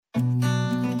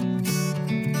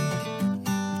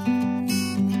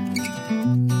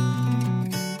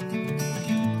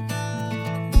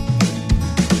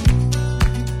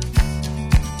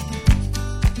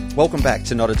Welcome back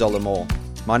to Not a Dollar More.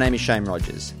 My name is Shane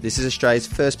Rogers. This is Australia's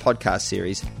first podcast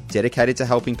series dedicated to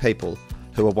helping people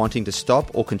who are wanting to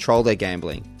stop or control their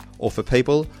gambling, or for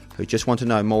people who just want to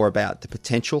know more about the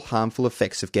potential harmful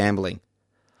effects of gambling.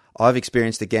 I've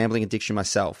experienced a gambling addiction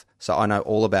myself, so I know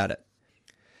all about it.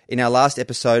 In our last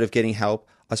episode of Getting Help,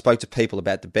 I spoke to people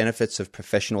about the benefits of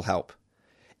professional help.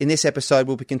 In this episode,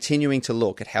 we'll be continuing to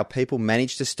look at how people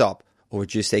manage to stop or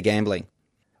reduce their gambling.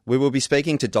 We will be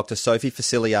speaking to Dr. Sophie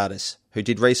Fasiliadis, who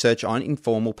did research on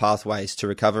informal pathways to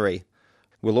recovery.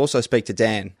 We'll also speak to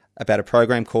Dan about a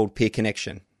program called Peer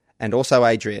Connection, and also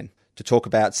Adrian to talk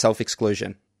about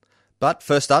self-exclusion. But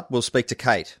first up, we'll speak to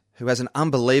Kate, who has an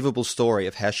unbelievable story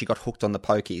of how she got hooked on the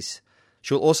pokies.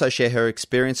 She'll also share her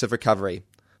experience of recovery.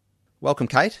 Welcome,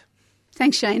 Kate.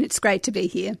 Thanks, Shane. It's great to be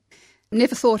here.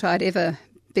 Never thought I'd ever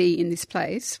be in this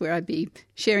place where I'd be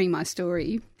sharing my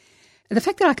story. The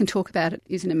fact that I can talk about it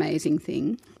is an amazing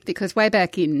thing, because way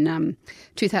back in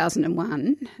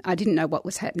 2001, I didn't know what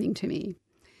was happening to me.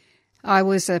 I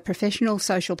was a professional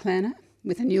social planner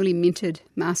with a newly minted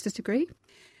master's degree,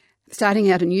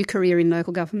 starting out a new career in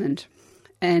local government.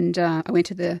 And I went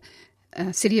to the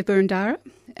city of Boroondara,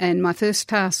 and my first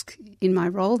task in my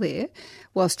role there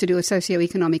was to do a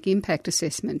socio-economic impact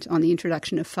assessment on the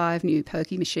introduction of 5 new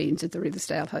pokie machines at the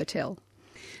Riversdale Hotel.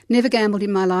 Never gambled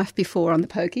in my life before on the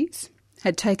pokies.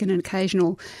 Had taken an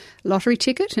occasional lottery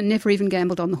ticket and never even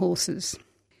gambled on the horses.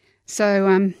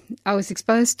 So I was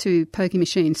exposed to pokie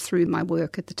machines through my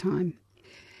work at the time.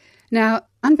 Now,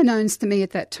 unbeknownst to me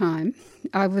at that time,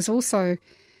 I was also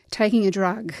taking a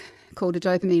drug called a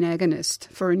dopamine agonist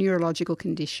for a neurological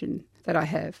condition that I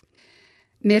have.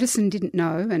 Medicine didn't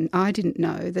know, and I didn't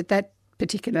know, that that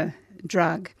particular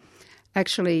drug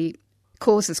actually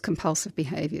causes compulsive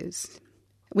behaviours.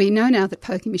 We know now that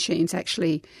pokie machines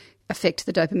actually affect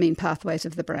the dopamine pathways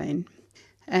of the brain.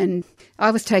 And I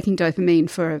was taking dopamine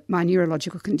for my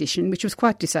neurological condition, which was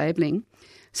quite disabling.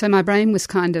 So my brain was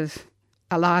kind of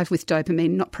alive with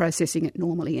dopamine, not processing it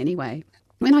normally anyway.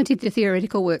 When I did the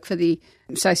theoretical work for the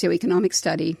socioeconomic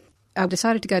study, I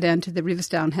decided to go down to the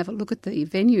Riversdale and have a look at the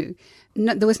venue.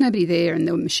 No, there was nobody there, and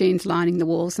there were machines lining the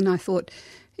walls, and I thought,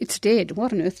 it's dead.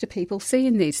 What on earth do people see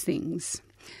in these things?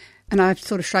 And I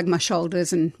sort of shrugged my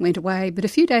shoulders and went away. But a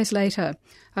few days later,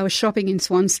 I was shopping in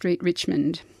Swan Street,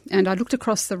 Richmond, and I looked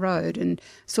across the road and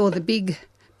saw the big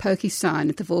pokey sign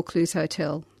at the Vaucluse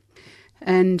Hotel.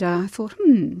 And I thought,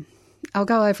 I'll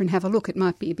go over and have a look. It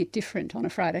might be a bit different on a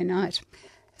Friday night.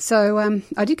 So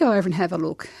I did go over and have a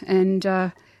look, and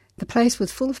the place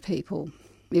was full of people.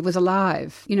 It was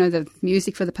alive. You know, the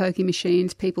music for the pokey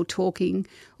machines, people talking,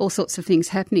 all sorts of things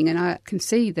happening, and I can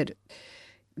see that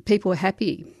people were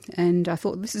happy, and I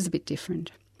thought, this is a bit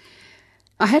different.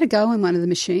 I had a go on one of the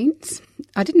machines.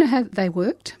 I didn't know how they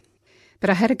worked, but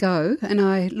I had a go, and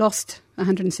I lost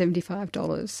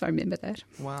 $175. I remember that.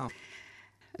 Wow.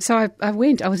 So I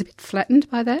went. I was a bit flattened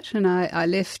by that, and I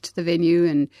left the venue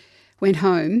and went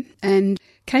home and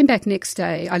came back next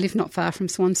day. I live not far from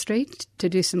Swan Street to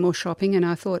do some more shopping, and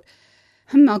I thought,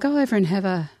 I'll go over and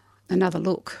have another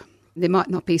look. There might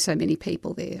not be so many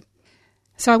people there.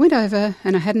 So I went over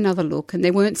and I had another look, and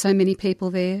there weren't so many people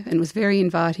there, and it was very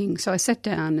inviting. So I sat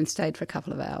down and stayed for a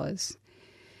couple of hours.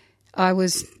 I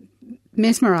was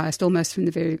mesmerised almost from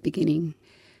the very beginning.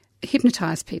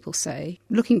 Hypnotised, people say.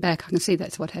 Looking back, I can see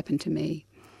that's what happened to me.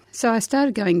 So I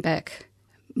started going back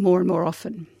more and more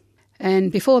often.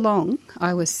 And before long,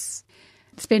 I was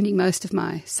spending most of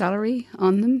my salary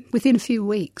on them within a few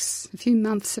weeks, a few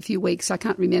months, a few weeks, I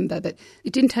can't remember, but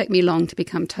it didn't take me long to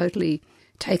become totally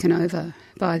taken over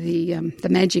by the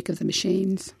magic of the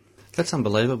machines. That's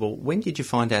unbelievable. When did you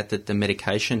find out that the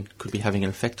medication could be having an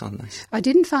effect on this? I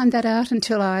didn't find that out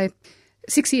until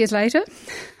 6 years later,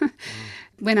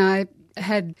 when I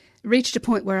had reached a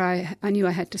point where I knew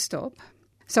I had to stop.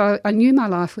 So I knew my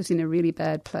life was in a really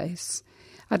bad place.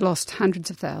 I'd lost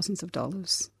hundreds of thousands of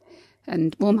dollars,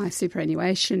 and all my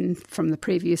superannuation from the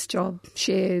previous job,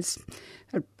 shares.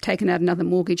 I'd taken out another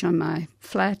mortgage on my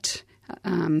flat.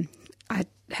 I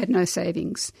had no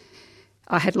savings.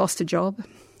 I had lost a job,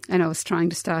 and I was trying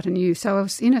to start anew. So I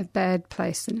was in a bad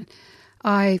place, and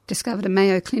I discovered a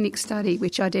Mayo Clinic study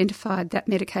which identified that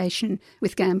medication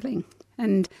with gambling.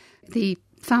 And the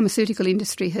pharmaceutical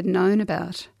industry had known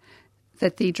about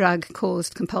that the drug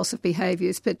caused compulsive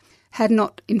behaviours, but had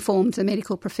not informed the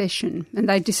medical profession, and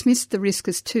they dismissed the risk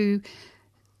as too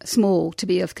small to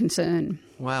be of concern.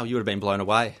 Wow, you would have been blown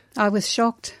away. I was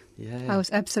shocked. Yeah. I was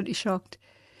absolutely shocked.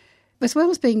 As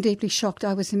well as being deeply shocked,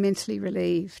 I was immensely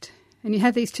relieved. And you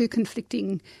have these two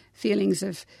conflicting feelings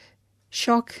of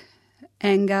shock,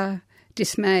 anger,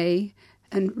 dismay,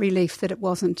 and relief that it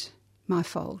wasn't my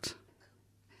fault.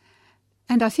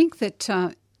 And I think that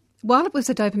while it was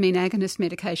a dopamine agonist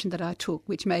medication that I took,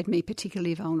 which made me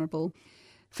particularly vulnerable,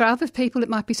 for other people it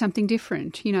might be something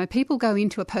different. You know, people go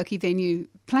into a pokie venue,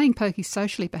 playing pokie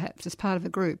socially perhaps as part of a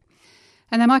group,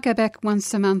 and they might go back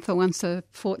once a month or once a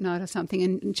fortnight or something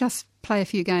and just play a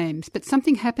few games. But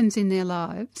something happens in their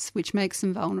lives which makes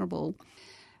them vulnerable,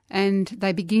 and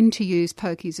they begin to use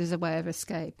pokies as a way of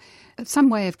escape, some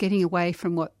way of getting away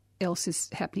from what else is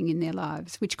happening in their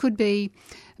lives, which could be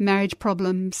marriage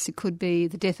problems, it could be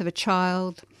the death of a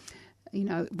child, you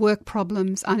know, work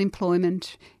problems,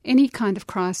 unemployment, any kind of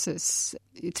crisis.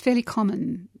 It's fairly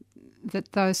common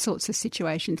that those sorts of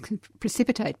situations can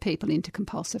precipitate people into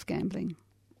compulsive gambling.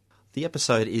 The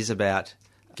episode is about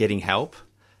getting help.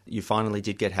 You finally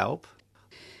did get help.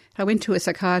 I went to a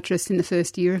psychiatrist in the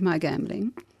first year of my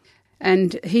gambling,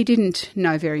 and he didn't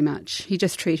know very much. He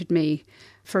just treated me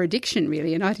for addiction,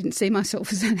 really, and I didn't see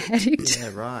myself as an addict. Yeah,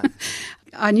 right.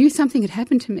 I knew something had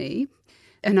happened to me,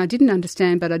 and I didn't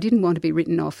understand, but I didn't want to be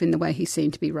written off in the way he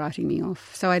seemed to be writing me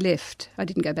off. So I left. I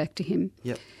didn't go back to him.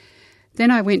 Yep. Then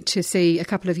I went to see, a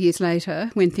couple of years later,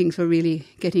 when things were really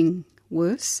getting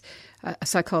worse, a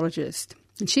psychologist.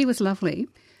 And she was lovely,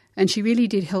 and she really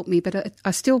did help me, but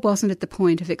I still wasn't at the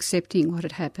point of accepting what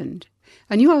had happened.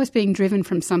 I knew I was being driven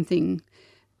from something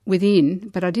within,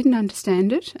 but I didn't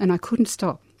understand it, and I couldn't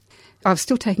stop. I was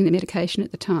still taking the medication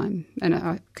at the time, and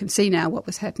I can see now what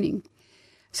was happening.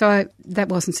 So that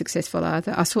wasn't successful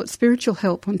either. I sought spiritual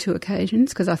help on 2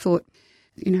 occasions because I thought,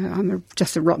 you know, I'm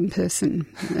just a rotten person,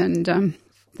 and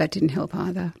that didn't help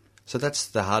either. So that's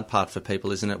the hard part for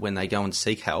people, isn't it, when they go and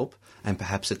seek help and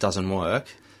perhaps it doesn't work.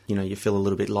 You know, you feel a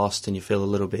little bit lost and you feel a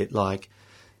little bit like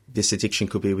this addiction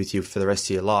could be with you for the rest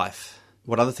of your life.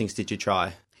 What other things did you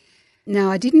try? Now,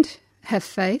 I didn't have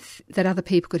faith that other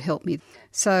people could help me.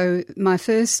 So my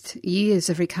first years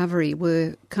of recovery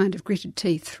were kind of gritted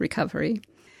teeth recovery.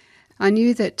 I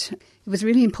knew that it was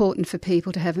really important for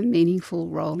people to have a meaningful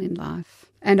role in life.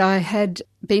 And I had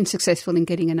been successful in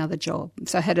getting another job.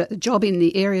 So I had a job in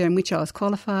the area in which I was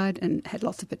qualified and had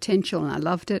lots of potential, and I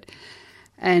loved it.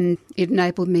 And it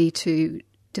enabled me to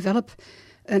develop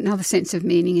another sense of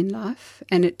meaning in life,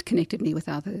 and it connected me with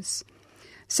others.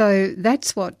 So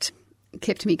that's what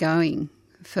kept me going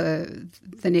for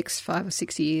the next 5 or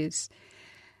 6 years.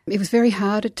 It was very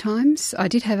hard at times. I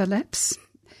did have a lapse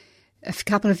a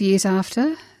couple of years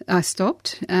after I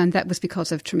stopped, and that was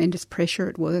because of tremendous pressure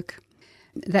at work.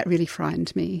 That really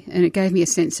frightened me, and it gave me a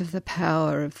sense of the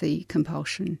power of the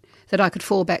compulsion, that I could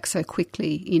fall back so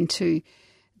quickly into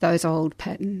those old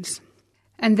patterns.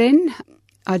 And then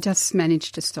I just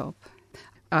managed to stop.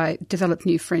 I developed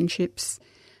new friendships.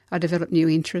 I developed new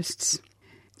interests.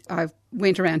 I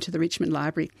went around to the Richmond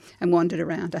Library and wandered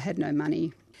around. I had no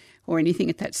money or anything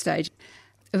at that stage.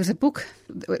 It was a book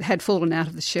that had fallen out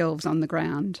of the shelves on the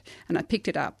ground, and I picked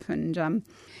it up, and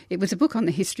it was a book on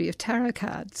the history of tarot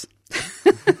cards.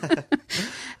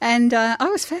 And I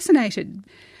was fascinated.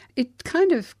 It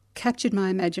kind of captured my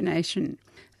imagination.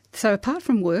 So apart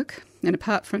from work and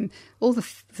apart from all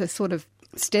the sort of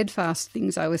steadfast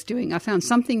things I was doing, I found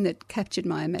something that captured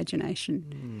my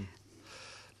imagination.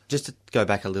 Just to go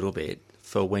back a little bit,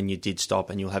 for when you did stop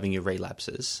and you were having your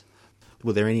relapses,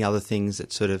 were there any other things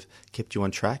that sort of kept you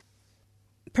on track?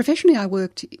 Professionally, I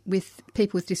worked with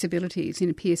people with disabilities in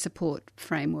a peer support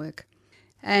framework,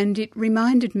 and it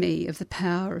reminded me of the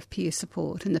power of peer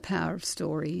support and the power of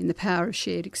story and the power of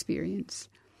shared experience.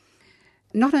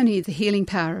 Not only the healing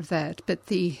power of that, but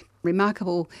the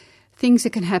remarkable things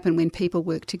that can happen when people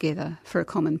work together for a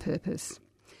common purpose.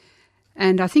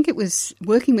 And I think it was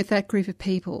working with that group of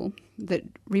people that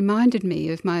reminded me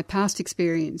of my past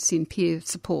experience in peer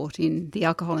support in the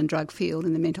alcohol and drug field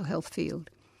and the mental health field.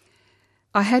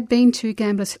 I had been to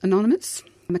Gamblers Anonymous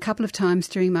a couple of times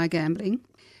during my gambling.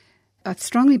 I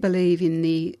strongly believe in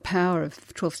the power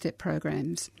of 12-step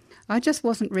programs. I just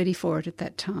wasn't ready for it at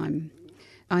that time.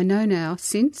 I know now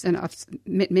since, and I've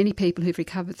met many people who've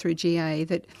recovered through GA,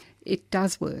 that it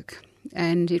does work.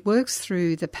 And it works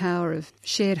through the power of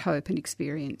shared hope and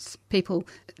experience. People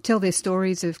tell their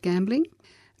stories of gambling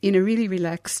in a really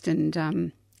relaxed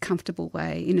and comfortable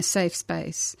way, in a safe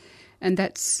space. And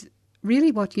that's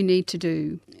really what you need to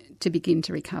do to begin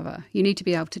to recover. You need to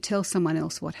be able to tell someone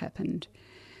else what happened.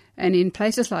 And in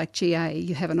places like GA,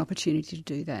 you have an opportunity to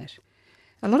do that.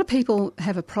 A lot of people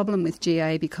have a problem with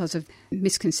GA because of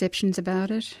misconceptions about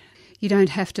it. You don't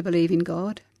have to believe in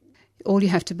God. All you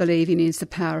have to believe in is the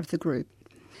power of the group.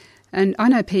 And I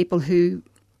know people who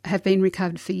have been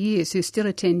recovered for years who still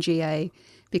attend GA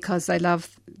because they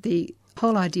love the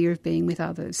whole idea of being with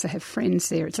others. They have friends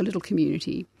there. It's a little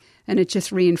community. and it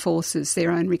just reinforces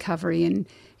their own recovery and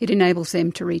it enables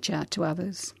them to reach out to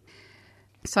others.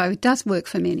 So it does work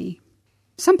for many.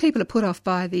 Some people are put off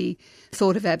by the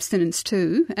thought of abstinence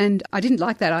too, and I didn't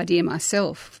like that idea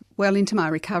myself well into my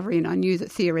recovery, and I knew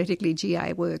that theoretically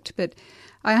GA worked, but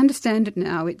I understand it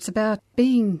now. It's about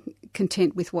being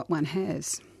content with what one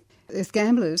has. As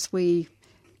gamblers, we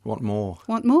want more.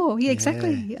 Yeah,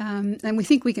 exactly. And we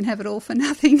think we can have it all for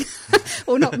nothing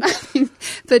or not nothing.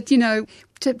 But, to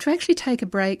actually take a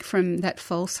break from that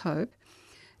false hope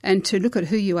and to look at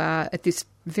who you are at this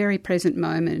very present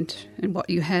moment and what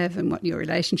you have and what your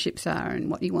relationships are and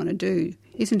what you want to do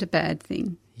isn't a bad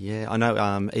thing. Yeah, I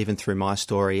know even through my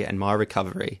story and my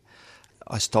recovery,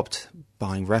 I stopped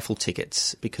buying raffle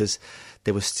tickets because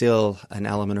there was still an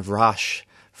element of rush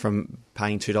from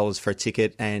paying $2 for a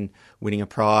ticket and winning a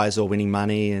prize or winning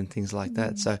money and things like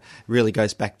that. So it really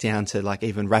goes back down to like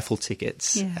even raffle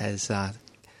tickets as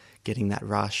getting that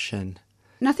rush. And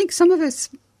I think some of us,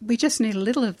 we just need a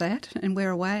little of that and we're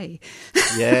away.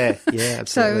 Yeah, absolutely.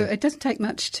 So it doesn't take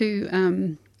much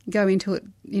to go into it,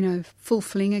 full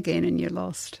fling again and you're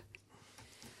lost.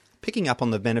 Picking up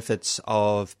on the benefits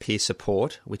of peer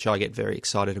support, which I get very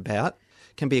excited about,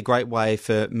 can be a great way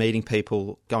for meeting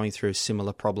people going through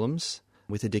similar problems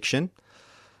with addiction.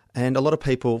 And a lot of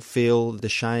people feel the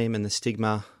shame and the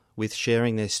stigma with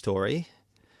sharing their story.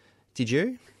 Did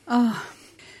you? Oh,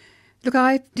 look,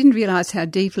 I didn't realise how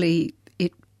deeply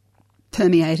it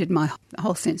permeated my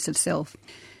whole sense of self.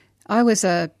 I was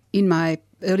in my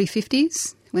early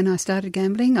 50s when I started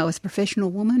gambling. I was a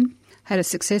professional woman, had a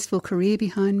successful career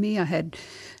behind me. I had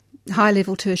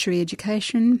high-level tertiary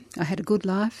education. I had a good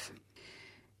life.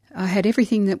 I had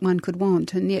everything that one could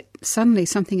want, and yet suddenly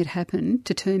something had happened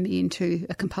to turn me into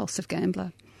a compulsive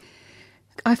gambler.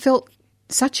 I felt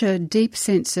such a deep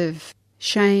sense of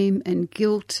shame and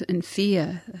guilt and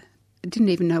fear. I didn't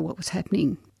even know what was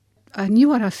happening. I knew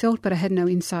what I felt, but I had no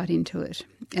insight into it.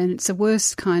 And it's the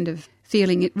worst kind of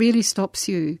feeling. It really stops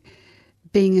you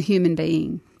being a human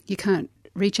being. You can't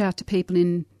reach out to people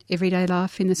in everyday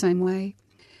life in the same way.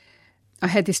 I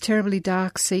had this terribly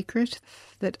dark secret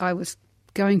that I was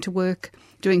going to work,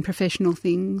 doing professional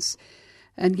things,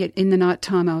 and yet in the night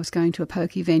time I was going to a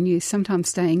pokie venue, sometimes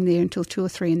staying there until 2 or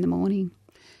 3 in the morning.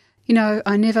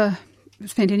 I never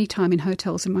spent any time in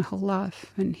hotels in my whole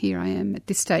life, and here I am at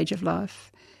this stage of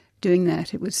life doing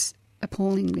that. It was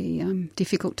appallingly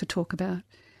difficult to talk about.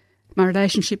 My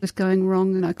relationship was going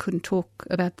wrong and I couldn't talk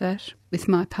about that with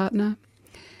my partner.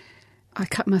 I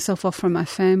cut myself off from my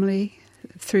family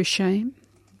through shame.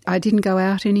 I didn't go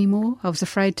out anymore. I was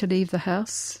afraid to leave the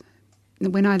house.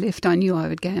 When I left, I knew I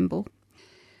would gamble.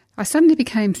 I suddenly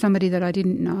became somebody that I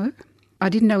didn't know. I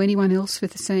didn't know anyone else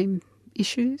with the same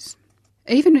issues.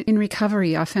 Even in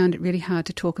recovery, I found it really hard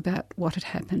to talk about what had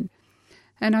happened.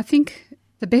 And I think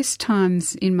the best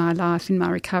times in my life, in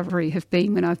my recovery, have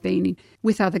been when I've been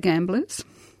with other gamblers.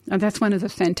 And that's one of the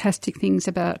fantastic things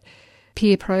about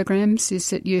peer programs, is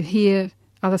that you hear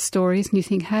other stories and you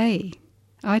think, hey,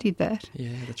 I did that. Yeah,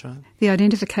 that's right. The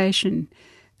identification,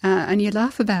 and you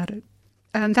laugh about it.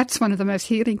 And that's one of the most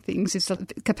healing things, is the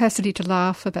capacity to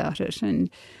laugh about it. And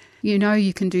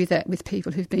you can do that with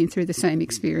people who've been through the same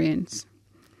experience.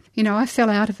 I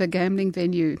fell out of a gambling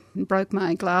venue and broke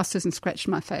my glasses and scratched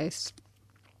my face.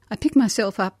 I picked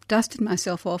myself up, dusted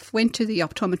myself off, went to the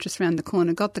optometrist round the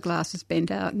corner, got the glasses bent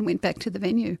out and went back to the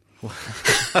venue.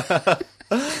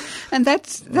 And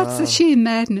that's the sheer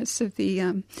madness of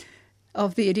the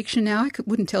addiction. Now, I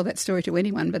wouldn't tell that story to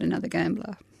anyone but another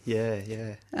gambler.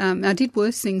 Yeah. I did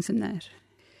worse things than that.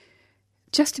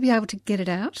 Just to be able to get it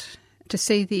out, to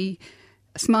see the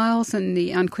smiles and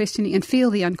the unquestioning, and feel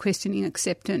the unquestioning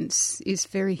acceptance is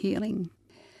very healing.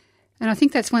 And I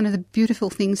think that's one of the beautiful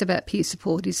things about peer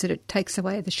support, is that it takes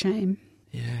away the shame.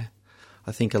 Yeah.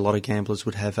 I think a lot of gamblers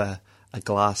would have a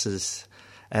glasses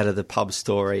out of the pub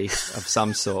story of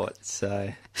some sort.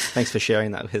 So thanks for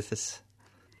sharing that with us.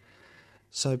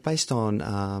 So based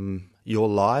on your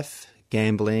life,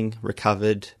 gambling,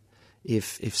 recovered,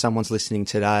 if someone's listening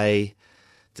today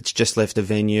that's just left a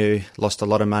venue, lost a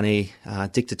lot of money,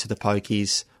 addicted to the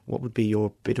pokies, what would be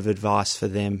your bit of advice for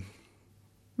them?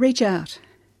 Reach out.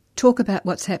 Talk about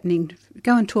what's happening.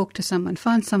 Go and talk to someone.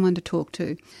 Find someone to talk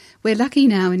to. We're lucky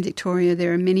now in Victoria.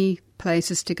 There are many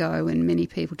places to go and many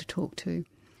people to talk to.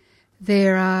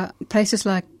 There are places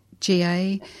like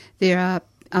GA. There are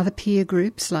other peer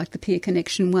groups like the Peer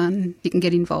Connection one you can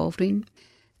get involved in.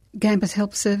 Gamblers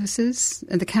Help Services,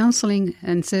 and the counselling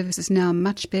and services now are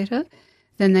much better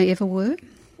than they ever were,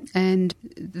 and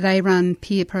they run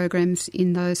peer programs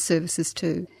in those services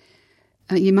too.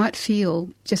 You might feel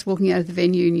just walking out of the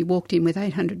venue and you walked in with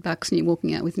 $800 and you're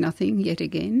walking out with nothing yet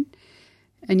again.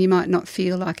 And you might not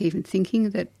feel like even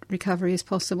thinking that recovery is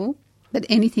possible. But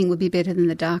anything would be better than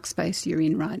the dark space you're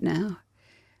in right now.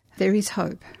 There is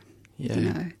hope.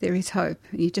 Yeah. There is hope.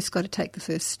 You just got to take the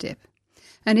first step.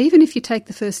 And even if you take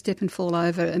the first step and fall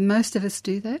over, and most of us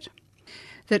do that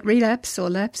relapse or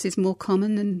lapse is more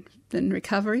common than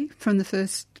recovery from the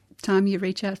first time you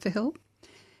reach out for help.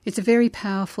 It's a very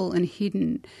powerful and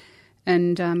hidden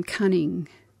and cunning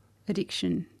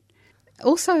addiction.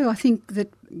 Also, I think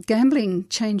that gambling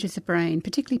changes the brain,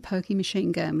 particularly pokie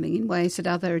machine gambling, in ways that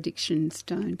other addictions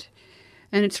don't.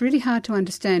 And it's really hard to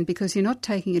understand because you're not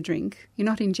taking a drink, you're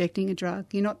not injecting a drug,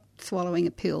 you're not swallowing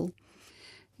a pill.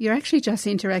 You're actually just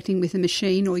interacting with a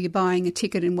machine, or you're buying a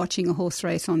ticket and watching a horse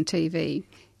race on TV.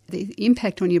 The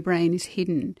impact on your brain is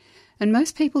hidden. And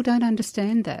most people don't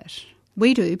understand that.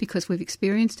 We do because we've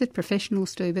experienced it,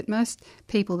 professionals do, but most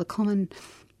people, the common,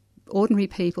 ordinary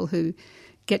people who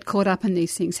get caught up in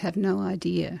these things have no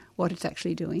idea what it's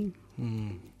actually doing.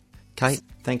 Kate,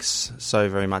 thanks so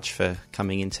very much for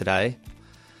coming in today.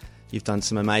 You've done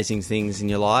some amazing things in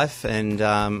your life and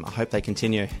I hope they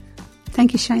continue.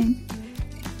 Thank you, Shane.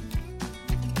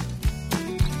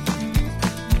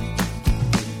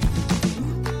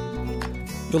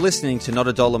 You're listening to Not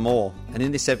a Dollar More, and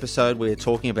in this episode we are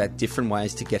talking about different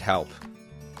ways to get help.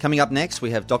 Coming up next,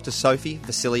 we have Dr. Sophie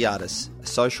Vassiliadis, a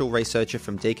social researcher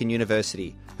from Deakin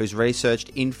University, who's researched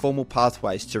informal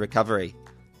pathways to recovery.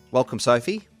 Welcome,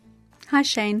 Sophie. Hi,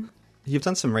 Shane. You've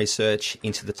done some research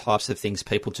into the types of things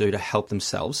people do to help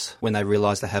themselves when they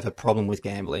realise they have a problem with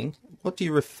gambling. What do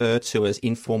you refer to as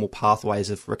informal pathways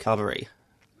of recovery?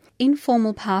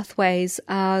 Informal pathways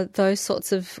are those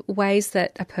sorts of ways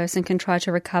that a person can try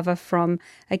to recover from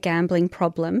a gambling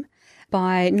problem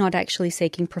by not actually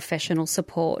seeking professional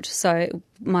support. So it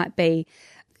might be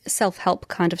self-help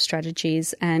kind of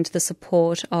strategies and the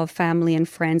support of family and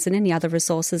friends and any other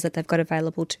resources that they've got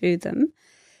available to them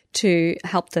to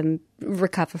help them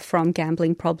recover from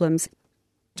gambling problems.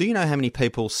 Do you know how many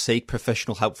people seek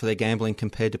professional help for their gambling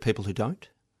compared to people who don't?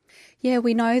 Yeah,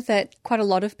 we know that quite a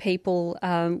lot of people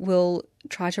will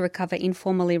try to recover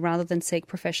informally rather than seek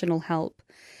professional help.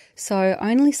 So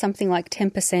only something like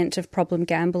 10% of problem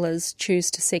gamblers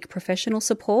choose to seek professional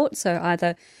support, so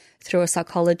either through a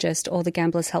psychologist or the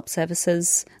Gamblers Help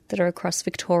Services that are across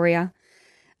Victoria.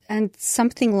 And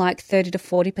something like 30 to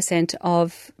 40%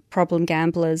 of problem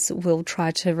gamblers will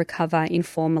try to recover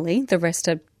informally. The rest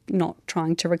are not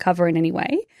trying to recover in any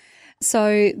way.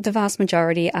 So the vast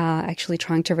majority are actually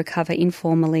trying to recover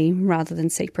informally rather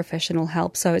than seek professional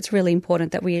help. So it's really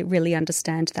important that we really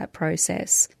understand that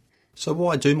process. So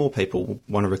why do more people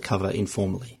want to recover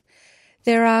informally?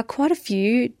 There are quite a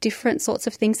few different sorts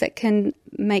of things that can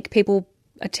make people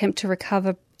attempt to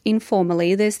recover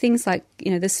informally. There's things like,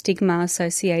 the stigma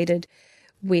associated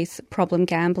with problem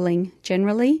gambling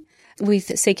generally,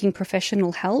 with seeking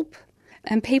professional help.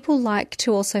 And people like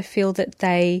to also feel that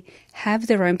they have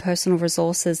their own personal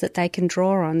resources that they can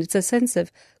draw on. It's a sense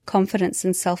of confidence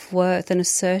and self-worth and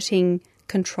asserting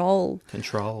control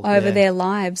over their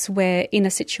lives, where in a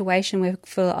situation where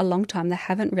for a long time they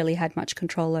haven't really had much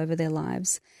control over their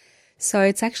lives. So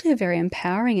it's actually a very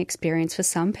empowering experience for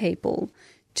some people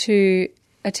to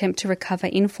attempt to recover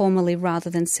informally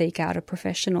rather than seek out a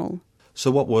professional.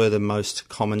 So what were the most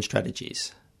common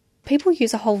strategies? People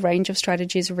use a whole range of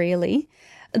strategies, really.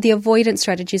 The avoidance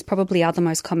strategies probably are the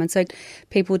most common. So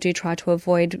people do try to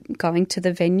avoid going to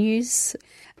the venues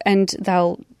and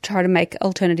they'll try to make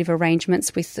alternative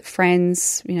arrangements with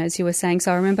friends, as you were saying.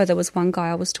 So I remember there was one guy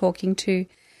I was talking to.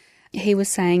 He was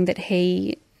saying that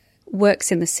he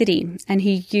works in the city and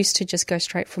he used to just go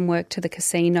straight from work to the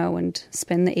casino and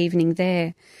spend the evening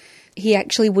there. He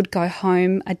actually would go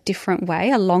home a different way,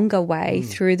 a longer way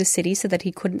through the city so that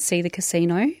he couldn't see the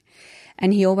casino.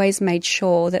 And he always made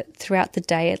sure that throughout the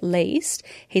day at least,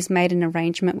 he's made an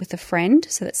arrangement with a friend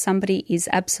so that somebody is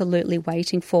absolutely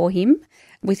waiting for him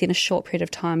within a short period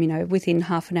of time, within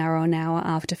half an hour or an hour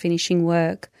after finishing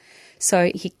work.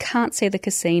 So he can't see the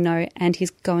casino and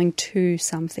he's going to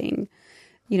something.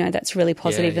 That's really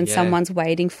positive and someone's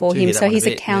waiting for him. So he's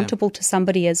accountable to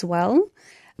somebody as well.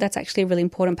 That's actually a really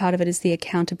important part of it, is the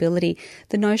accountability.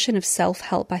 The notion of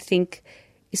self-help, I think,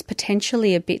 is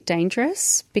potentially a bit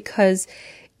dangerous because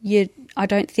I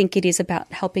don't think it is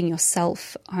about helping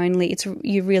yourself only.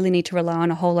 You really need to rely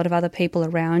on a whole lot of other people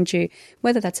around you,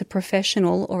 whether that's a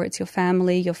professional or it's your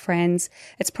family, your friends.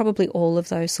 It's probably all of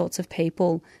those sorts of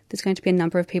people. There's going to be a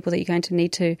number of people that you're going to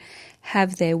need to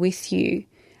have there with you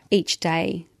each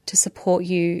day to support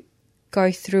you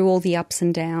go through all the ups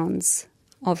and downs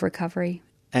of recovery.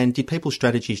 And did people's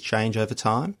strategies change over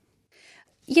time?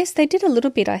 Yes, they did a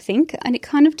little bit, I think, and it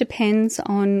kind of depends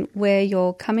on where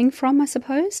you're coming from, I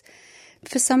suppose.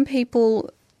 For some people,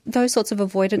 those sorts of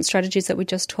avoidance strategies that we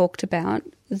just talked about,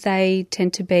 they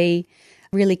tend to be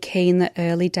really key in the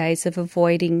early days of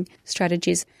avoiding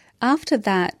strategies. After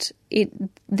that, it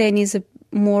then is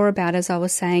more about, as I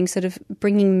was saying, sort of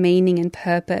bringing meaning and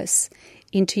purpose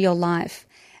into your life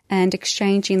and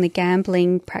exchanging the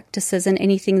gambling practices and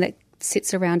anything that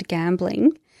sits around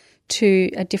gambling to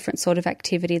a different sort of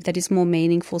activity that is more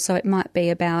meaningful. So it might be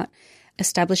about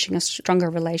establishing a stronger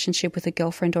relationship with a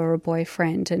girlfriend or a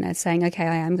boyfriend and saying, okay,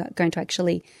 I am going to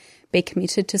actually be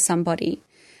committed to somebody.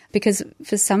 Because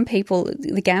for some people,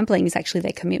 the gambling is actually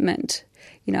their commitment.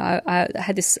 You know, I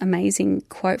had this amazing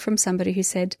quote from somebody who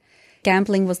said,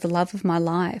 gambling was the love of my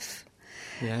life.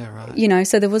 Yeah, right. You know,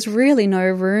 so there was really no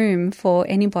room for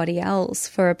anybody else,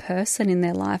 for a person in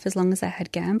their life, as long as they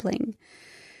had gambling.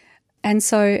 And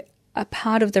so a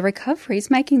part of the recovery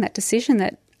is making that decision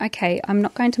that, okay, I'm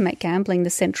not going to make gambling the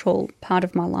central part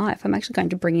of my life. I'm actually going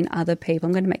to bring in other people.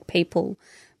 I'm going to make people,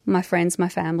 my friends, my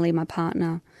family, my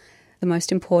partner, the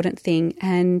most important thing.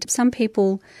 And some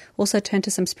people also turn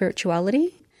to some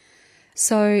spirituality.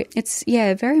 So it's,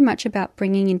 very much about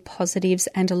bringing in positives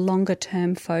and a longer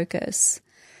term focus.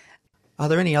 Are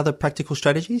there any other practical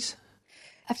strategies?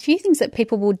 A few things that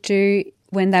people will do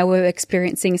when they were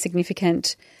experiencing a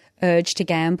significant urge to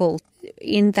gamble.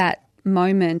 In that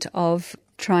moment of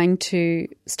trying to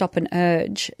stop an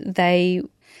urge, they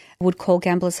would call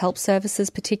Gamblers Help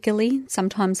Services particularly,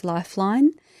 sometimes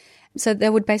Lifeline. So they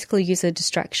would basically use a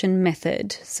distraction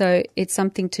method. So it's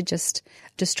something to just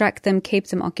distract them, keep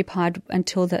them occupied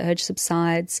until the urge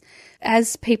subsides.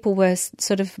 As people were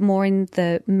sort of more in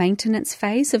the maintenance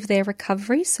phase of their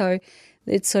recovery, so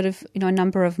it's sort of, you know, a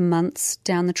number of months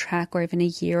down the track or even a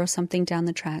year or something down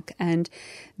the track, and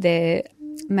they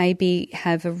maybe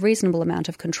have a reasonable amount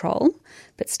of control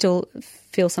but still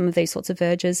feel some of these sorts of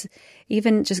urges.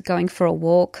 Even just going for a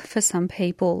walk for some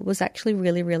people was actually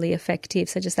really, really effective.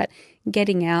 So just that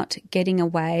getting out, getting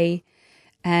away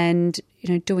and,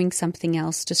 you know, doing something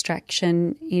else,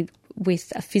 distraction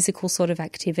with a physical sort of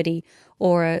activity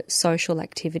or a social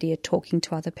activity, or talking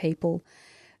to other people.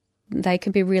 They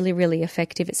can be really, really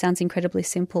effective. It sounds incredibly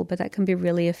simple, but that can be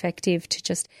really effective to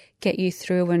just get you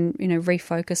through and, you know,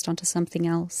 refocused onto something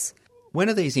else. When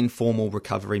are these informal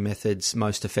recovery methods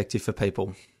most effective for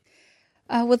people?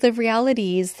 Well, the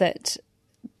reality is that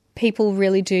people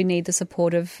really do need the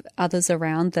support of others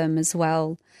around them as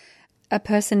well. A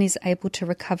person is able to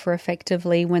recover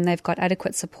effectively when they've got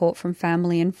adequate support from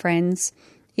family and friends,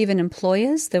 even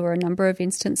employers. There were a number of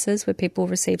instances where people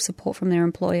received support from their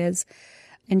employers,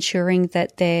 ensuring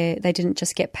that they didn't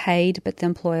just get paid, but the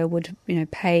employer would, you know,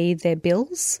 pay their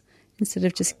bills instead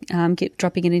of just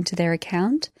dropping it into their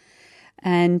account,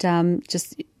 and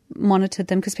just monitored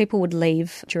them, because people would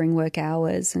leave during work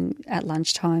hours and at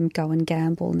lunchtime go and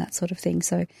gamble and that sort of thing.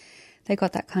 So they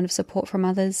got that kind of support from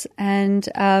others, and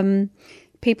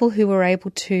people who were able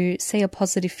to see a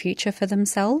positive future for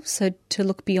themselves, so to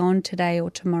look beyond today or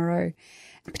tomorrow.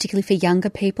 Particularly for younger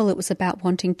people, it was about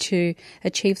wanting to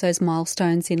achieve those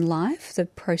milestones in life, the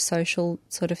pro-social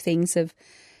sort of things of,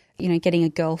 you know, getting a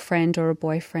girlfriend or a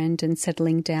boyfriend and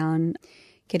settling down,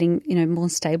 getting, you know, more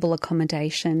stable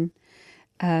accommodation,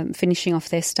 finishing off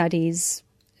their studies,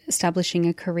 establishing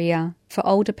a career. For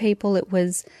older people, it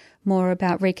was more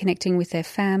about reconnecting with their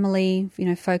family, you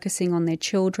know, focusing on their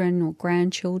children or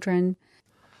grandchildren.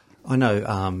 I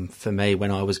know for me,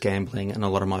 when I was gambling, and a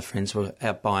lot of my friends were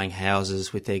out buying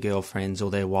houses with their girlfriends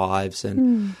or their wives,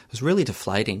 and it was really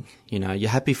deflating. You know, you're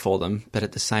happy for them, but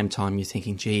at the same time you're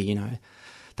thinking, gee, you know,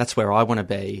 that's where I want to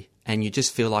be. And you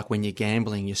just feel like when you're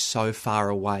gambling, you're so far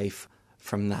away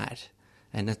from that.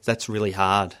 And that's really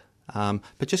hard.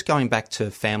 But just going back to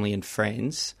family and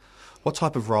friends, what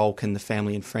type of role can the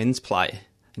family and friends play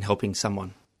in helping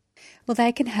someone? Well,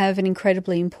 they can have an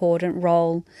incredibly important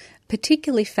role,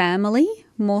 particularly family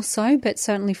more so, but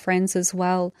certainly friends as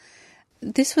well.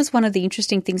 This was one of the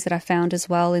interesting things that I found as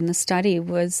well in the study,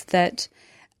 was that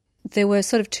there were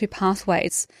sort of two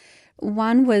pathways.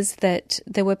 One was that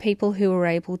there were people who were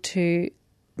able to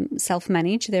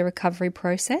self-manage their recovery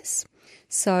process.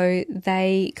 So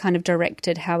they kind of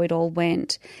directed how it all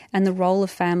went. And the role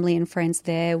of family and friends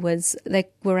there was they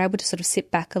were able to sort of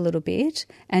sit back a little bit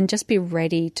and just be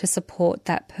ready to support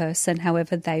that person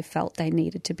however they felt they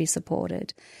needed to be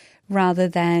supported, rather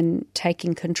than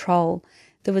taking control.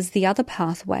 There was the other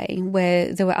pathway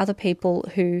where there were other people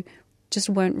who just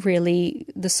weren't really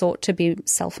the sort to be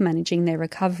self-managing their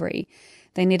recovery.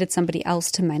 they needed somebody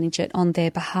else to manage it on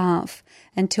their behalf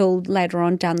until later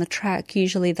on down the track.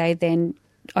 Usually they then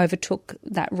overtook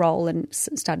that role and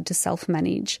started to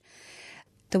self-manage.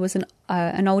 There was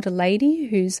an older lady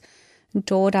whose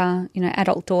daughter,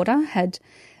 adult daughter, had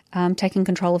taken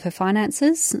control of her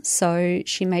finances. So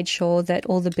she made sure that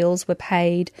all the bills were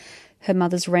paid, her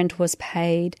mother's rent was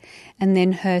paid, and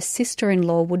then her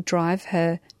sister-in-law would drive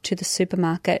her to the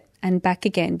supermarket and back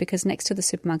again, because next to the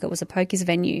supermarket was a pokies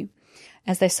venue,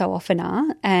 as they so often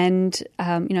are. And,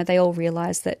 they all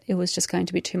realised that it was just going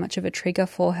to be too much of a trigger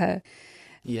for her.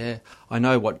 Yeah, I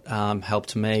know what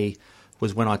helped me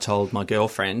was when I told my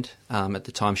girlfriend, at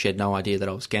the time she had no idea that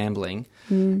I was gambling,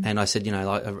 and I said,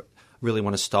 I really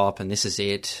want to stop and this is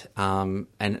it. And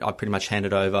I pretty much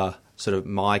handed over sort of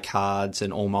my cards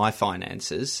and all my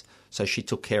finances. So she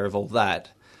took care of all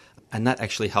that. And that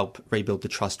actually helped rebuild the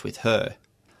trust with her.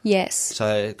 Yes.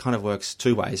 So it kind of works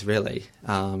two ways, really.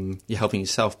 You're helping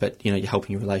yourself, but, you're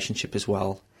helping your relationship as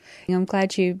well. I'm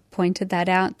glad you pointed that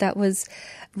out. That was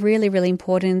really, really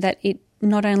important, that it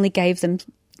not only gave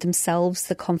themselves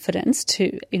the confidence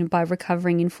to, by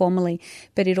recovering informally,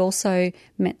 but it also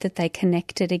meant that they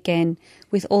connected again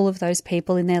with all of those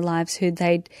people in their lives who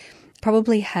they'd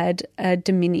probably had a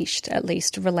diminished, at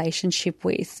least, relationship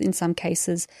with, in some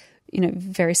cases,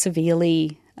 very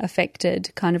severely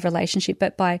affected kind of relationship.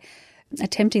 But by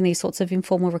attempting these sorts of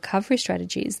informal recovery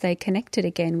strategies, they connected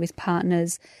again with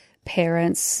partners,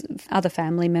 parents, other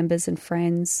family members and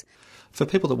friends. For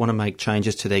people that want to make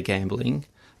changes to their gambling,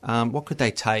 what could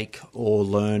they take or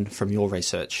learn from your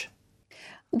research?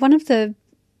 One of the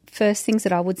first things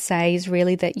that I would say is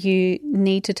really that you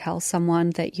need to tell someone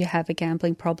that you have a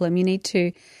gambling problem. You need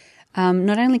to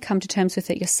not only come to terms with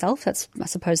it yourself, that's, I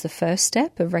suppose, the first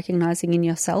step of recognising in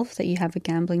yourself that you have a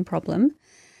gambling problem,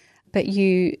 but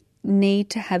you need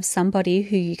to have somebody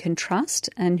who you can trust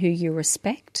and who you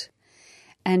respect,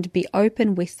 and be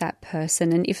open with that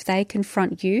person. And if they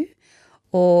confront you,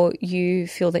 or you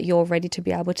feel that you're ready to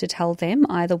be able to tell them,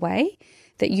 either way,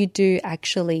 that you do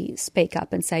actually speak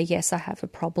up and say, yes, I have a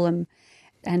problem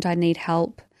and I need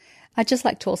help. I'd just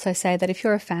like to also say that if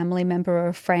you're a family member or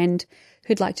a friend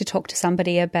who'd like to talk to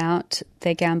somebody about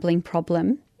their gambling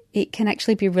problem, it can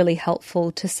actually be really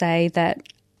helpful to say that,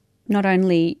 not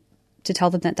only to tell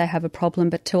them that they have a problem,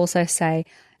 but to also say,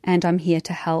 and I'm here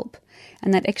to help.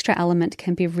 And that extra element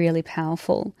can be really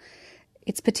powerful.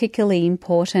 It's particularly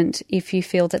important if you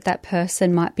feel that that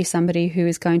person might be somebody who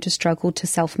is going to struggle to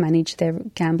self-manage their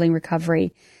gambling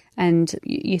recovery, and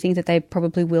you think that they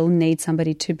probably will need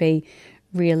somebody to be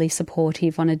really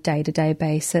supportive on a day-to-day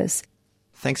basis.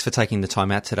 Thanks for taking the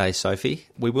time out today, Sophie.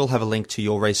 We will have a link to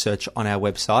your research on our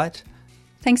website.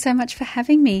 Thanks so much for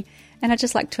having me. And I'd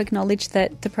just like to acknowledge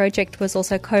that the project was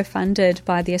also co-funded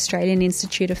by the Australian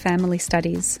Institute of Family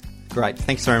Studies. Great.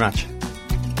 Thanks very much.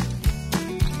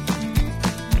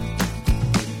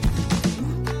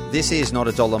 This is Not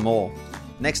a Dollar More.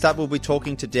 Next up, we'll be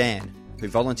talking to Dan, who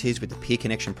volunteers with the Peer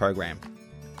Connection program.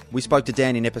 We spoke to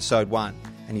Dan in episode 1,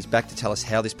 and he's back to tell us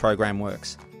how this program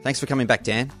works. Thanks for coming back,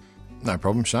 Dan. No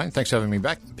problem, Shane. Thanks for having me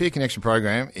back. The Peer Connection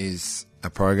program is a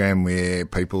program where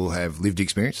people have lived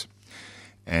experience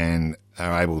and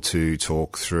are able to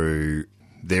talk through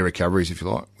their recoveries, if you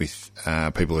like, with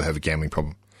people who have a gambling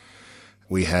problem.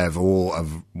 We have a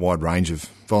wide range of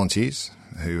volunteers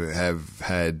who have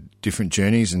had different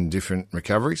journeys and different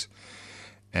recoveries.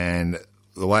 And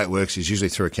the way it works is usually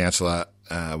through a counsellor,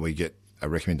 we get a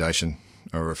recommendation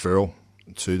or a referral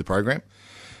to the program.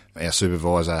 Our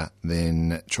supervisor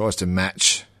then tries to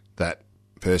match that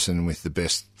person with the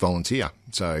best volunteer.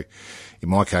 So in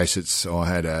my case, I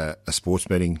had a sports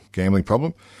betting gambling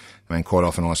problem. I mean, quite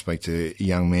often I speak to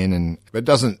young men, but it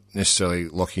doesn't necessarily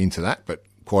lock you into that, but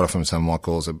quite often some of my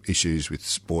calls are issues with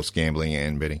sports gambling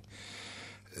and betting.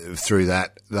 Through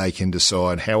that, they can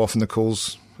decide how often the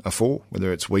calls are for,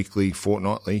 whether it's weekly,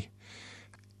 fortnightly.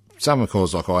 Some of the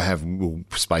calls like I have will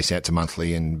space out to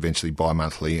monthly and eventually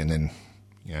bi-monthly, and then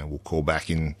we'll call back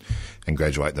in and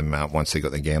graduate them once they've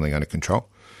got their gambling under control.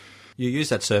 You use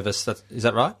that service, is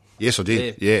that right? Yes, I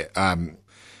did, yeah. And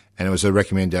it was a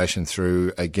recommendation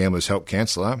through a Gamblers Help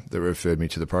counsellor that referred me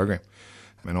to the program.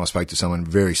 And I spoke to someone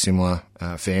very similar,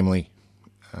 family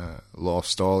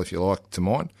lifestyle, if you like, to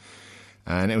mine.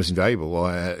 And it was invaluable.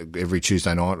 Every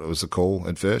Tuesday night it was a call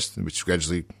at first, which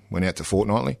gradually went out to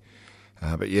fortnightly.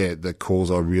 But yeah, the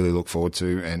calls I really look forward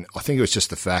to. And I think it was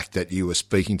just the fact that you were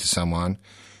speaking to someone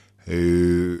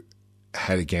who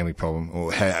had a gambling problem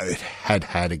or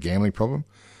had a gambling problem.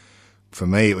 For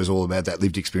me, it was all about that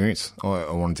lived experience.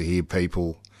 I wanted to hear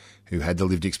people who had the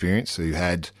lived experience, who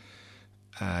had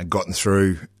gotten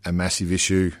through a massive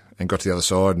issue and got to the other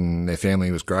side, and their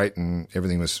family was great and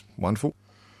everything was wonderful.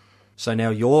 So now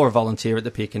you're a volunteer at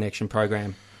the Peer Connection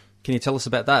program. Can you tell us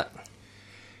about that?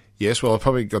 Yes, well, I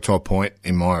probably got to a point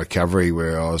in my recovery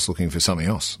where I was looking for something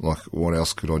else. Like, what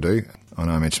else could I do? I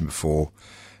know I mentioned before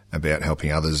about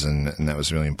helping others, and that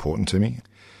was really important to me.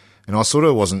 And I sort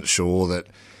of wasn't sure that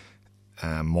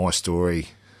my story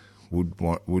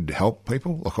would help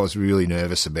people. Like, I was really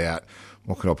nervous about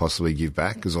what could I possibly give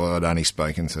back, because I'd only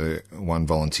spoken to one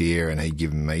volunteer and he'd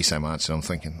given me so much. And I'm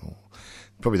thinking, well,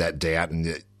 probably that doubt and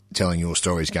that telling your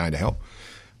story is going to help.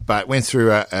 But went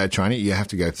through a training. You have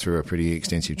to go through a pretty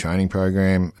extensive training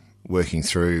program, working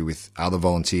through with other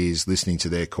volunteers, listening to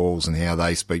their calls and how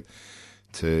they speak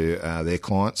to their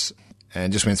clients,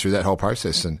 and just went through that whole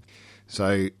process. And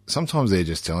so sometimes they're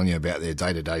just telling you about their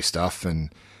day-to-day stuff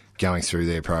and going through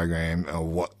their program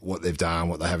or what they've done,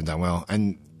 what they haven't done well.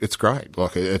 And it's great.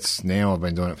 Like, it's now I've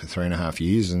been doing it for 3.5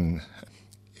 years, and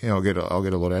yeah, I'll get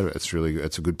a lot out of it.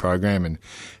 It's a good program, and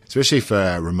especially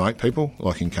for remote people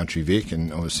like in Country Vic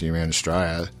and obviously around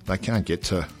Australia, they can't get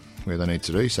to where they need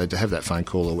to do. So to have that phone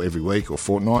call every week or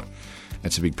fortnight,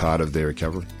 it's a big part of their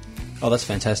recovery. Oh, that's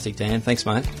fantastic, Dan. Thanks,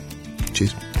 mate.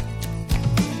 Cheers.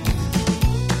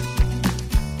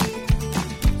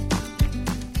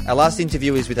 Our last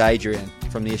interview is with Adrian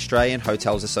from the Australian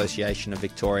Hotels Association of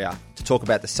Victoria to talk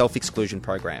about the self-exclusion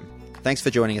program. Thanks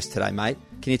for joining us today, mate.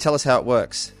 Can you tell us how it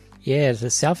works? Yeah, the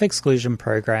self-exclusion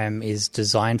program is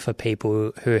designed for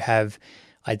people who have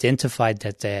identified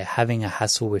that they're having a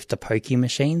hassle with the pokie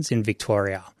machines in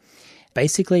Victoria.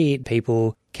 Basically,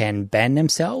 people can ban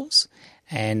themselves,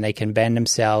 and they can ban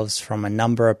themselves from a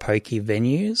number of pokie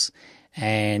venues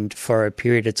and for a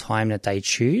period of time that they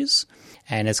choose.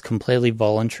 And it's completely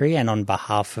voluntary and on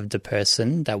behalf of the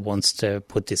person that wants to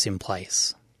put this in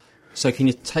place. So can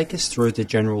you take us through the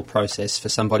general process for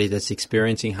somebody that's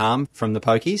experiencing harm from the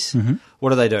pokies? Mm-hmm.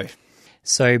 What do they do?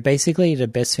 So basically the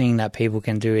best thing that people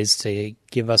can do is to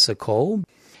give us a call,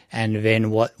 and then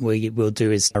what we will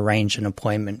do is arrange an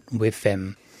appointment with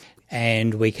them.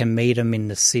 And we can meet them in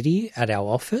the city at our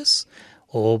office,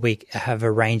 or we have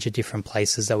a range of different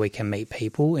places that we can meet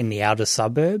people in the outer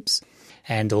suburbs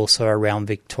and also around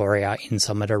Victoria in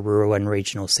some of the rural and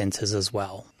regional centres as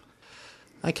well.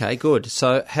 Okay, good.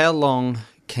 So how long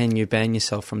can you ban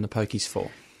yourself from the pokies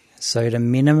for? So the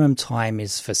minimum time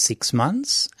is for 6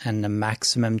 months and the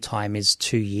maximum time is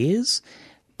 2 years.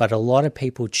 But a lot of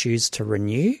people choose to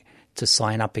renew, to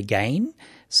sign up again.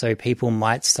 So people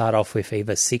might start off with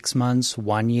either 6 months,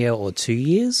 1 year or 2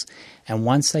 years. And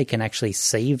once they can actually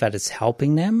see that it's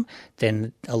helping them,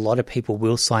 then a lot of people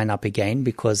will sign up again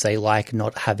because they like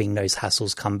not having those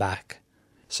hassles come back.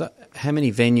 So how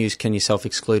many venues can you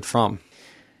self-exclude from?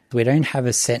 We don't have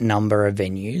a set number of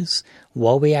venues.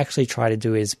 What we actually try to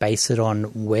do is base it on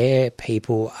where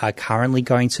people are currently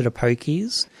going to the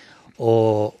pokies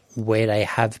or where they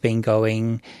have been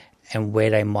going and where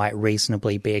they might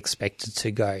reasonably be expected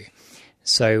to go.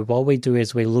 So what we do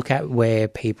is we look at where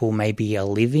people maybe are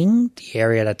living, the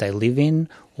area that they live in,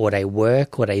 or they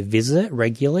work, or they visit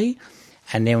regularly.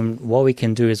 And then what we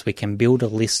can do is we can build a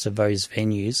list of those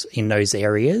venues in those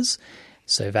areas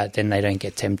so that then they don't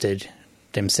get tempted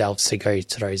themselves to go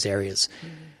to those areas.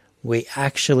 We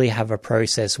actually have a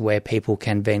process where people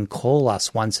can then call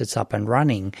us once it's up and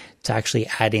running to actually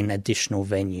add in additional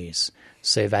venues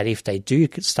so that if they do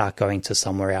start going to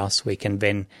somewhere else, we can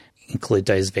then include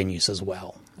those venues as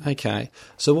well. Okay.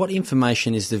 So what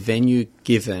information is the venue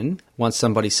given once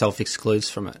somebody self-excludes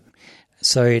from it?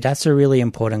 So that's a really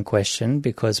important question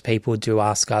because people do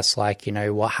ask us, like, you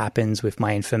know, what happens with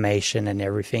my information and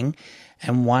everything.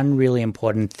 And one really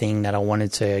important thing that I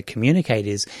wanted to communicate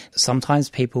is sometimes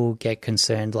people get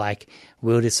concerned, like,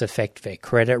 will this affect their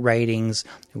credit ratings?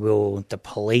 Will the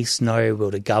police know? Will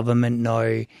the government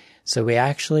know? So we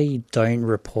actually don't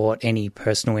report any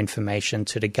personal information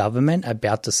to the government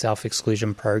about the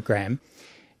self-exclusion program.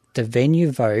 The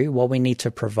venue, though, what we need to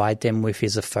provide them with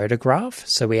is a photograph.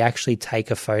 So we actually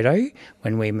take a photo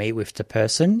when we meet with the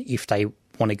person if they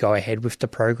want to go ahead with the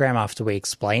program after we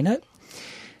explain it.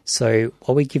 So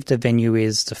what we give the venue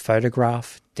is the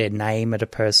photograph, their name of the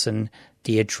person,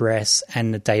 the address,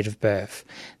 and the date of birth.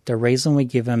 The reason we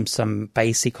give them some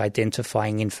basic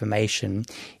identifying information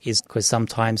is because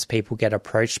sometimes people get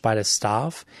approached by the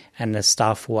staff and the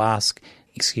staff will ask,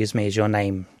 "Excuse me, is your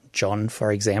name John,"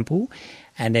 for example?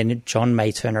 And then John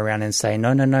may turn around and say,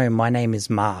 no, my name is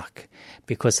Mark.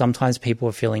 Because sometimes people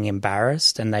are feeling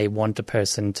embarrassed and they want the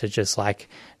person to just like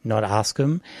not ask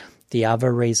them. The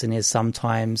other reason is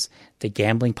sometimes the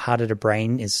gambling part of the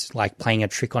brain is like playing a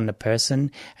trick on the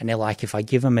person, and they're like, if I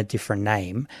give them a different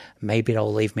name, maybe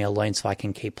they'll leave me alone so I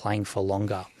can keep playing for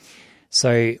longer.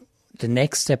 So the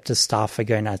next step the staff are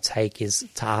going to take is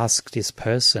to ask this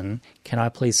person, can I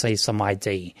please see some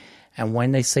ID? And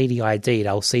when they see the ID,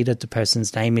 they'll see that the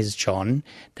person's name is John.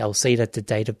 They'll see that the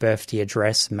date of birth, the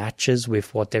address matches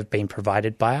with what they've been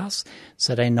provided by us.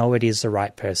 So they know it is the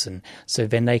right person. So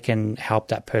then they can help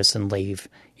that person leave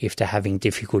if they're having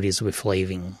difficulties with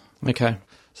leaving. Okay.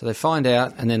 So they find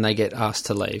out and then they get asked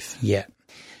to leave. Yeah.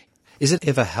 Is it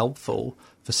ever helpful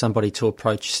for somebody to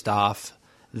approach staff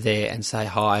there and say,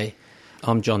 hi,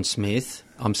 I'm John Smith,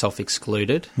 I'm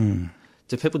self-excluded?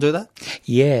 Do people do that?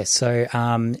 Yeah, so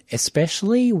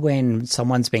especially when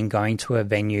someone's been going to a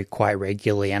venue quite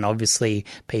regularly, and obviously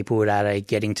people that are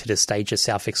getting to the stage of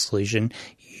self-exclusion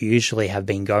usually have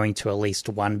been going to at least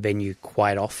one venue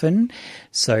quite often.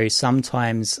 So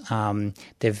sometimes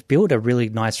they've built a really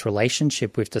nice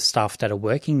relationship with the staff that are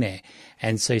working there.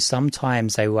 And so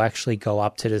sometimes they will actually go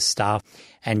up to the staff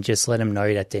and just let them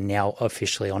know that they're now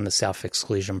officially on the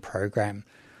self-exclusion program.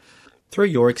 Through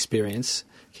your experience,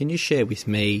 can you share with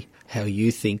me how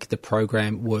you think the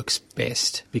program works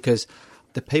best? Because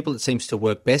the people it seems to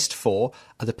work best for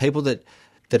are the people that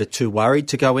are too worried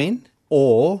to go in,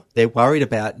 or they're worried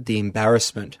about the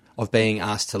embarrassment of being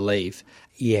asked to leave.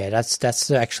 Yeah,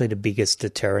 that's actually the biggest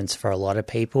deterrence for a lot of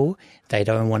people. They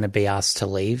don't want to be asked to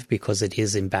leave because it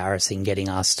is embarrassing getting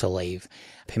asked to leave.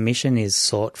 Permission is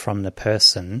sought from the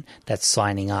person that's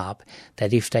signing up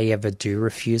that if they ever do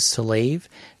refuse to leave,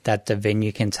 that the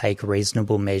venue can take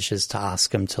reasonable measures to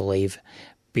ask them to leave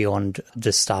beyond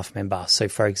the staff member. So,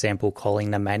 for example,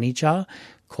 calling the manager,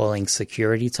 calling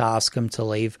security to ask them to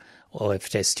leave, or if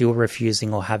they're still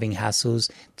refusing or having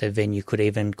hassles, the venue could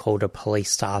even call the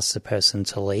police to ask the person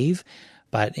to leave.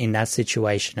 But in that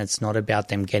situation, it's not about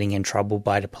them getting in trouble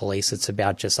by the police. It's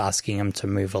about just asking them to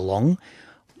move along.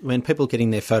 When people are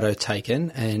getting their photo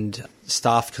taken and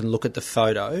staff can look at the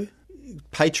photo,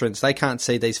 patrons, they can't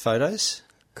see these photos?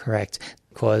 Correct,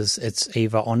 because it's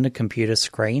either on the computer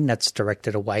screen that's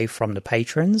directed away from the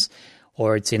patrons,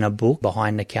 or it's in a book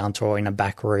behind the counter or in a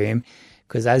back room.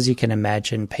 Because as you can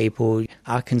imagine, people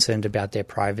are concerned about their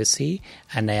privacy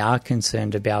and they are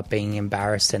concerned about being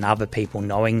embarrassed and other people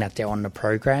knowing that they're on the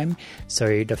program.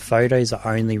 So the photos are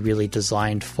only really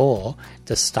designed for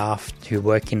the staff who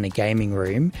work in the gaming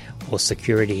room or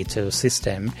security to assist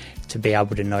them to be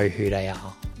able to know who they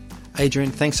are.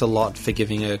 Adrian, thanks a lot for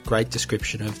giving a great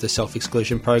description of the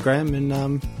self-exclusion program,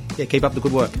 and keep up the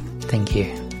good work. Thank you.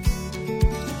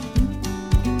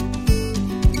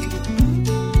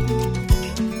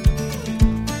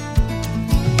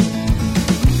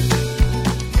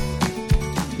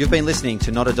 You've been listening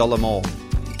to Not a Dollar More.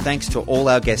 Thanks to all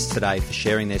our guests today for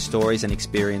sharing their stories and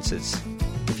experiences.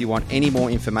 If you want any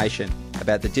more information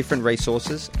about the different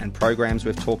resources and programs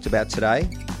we've talked about today,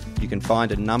 you can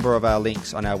find a number of our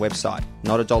links on our website,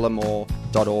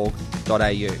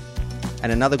 notadollarmore.org.au.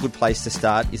 And another good place to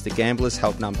start is the Gamblers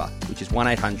Help number, which is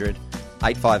 1800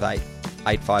 858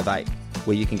 858,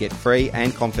 where you can get free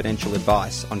and confidential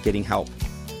advice on getting help.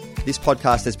 This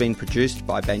podcast has been produced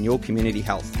by Banyule Community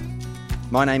Health.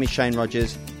 My name is Shane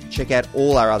Rogers. Check out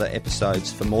all our other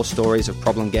episodes for more stories of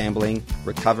problem gambling,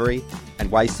 recovery,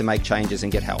 and ways to make changes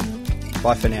and get help.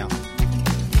 Bye for now.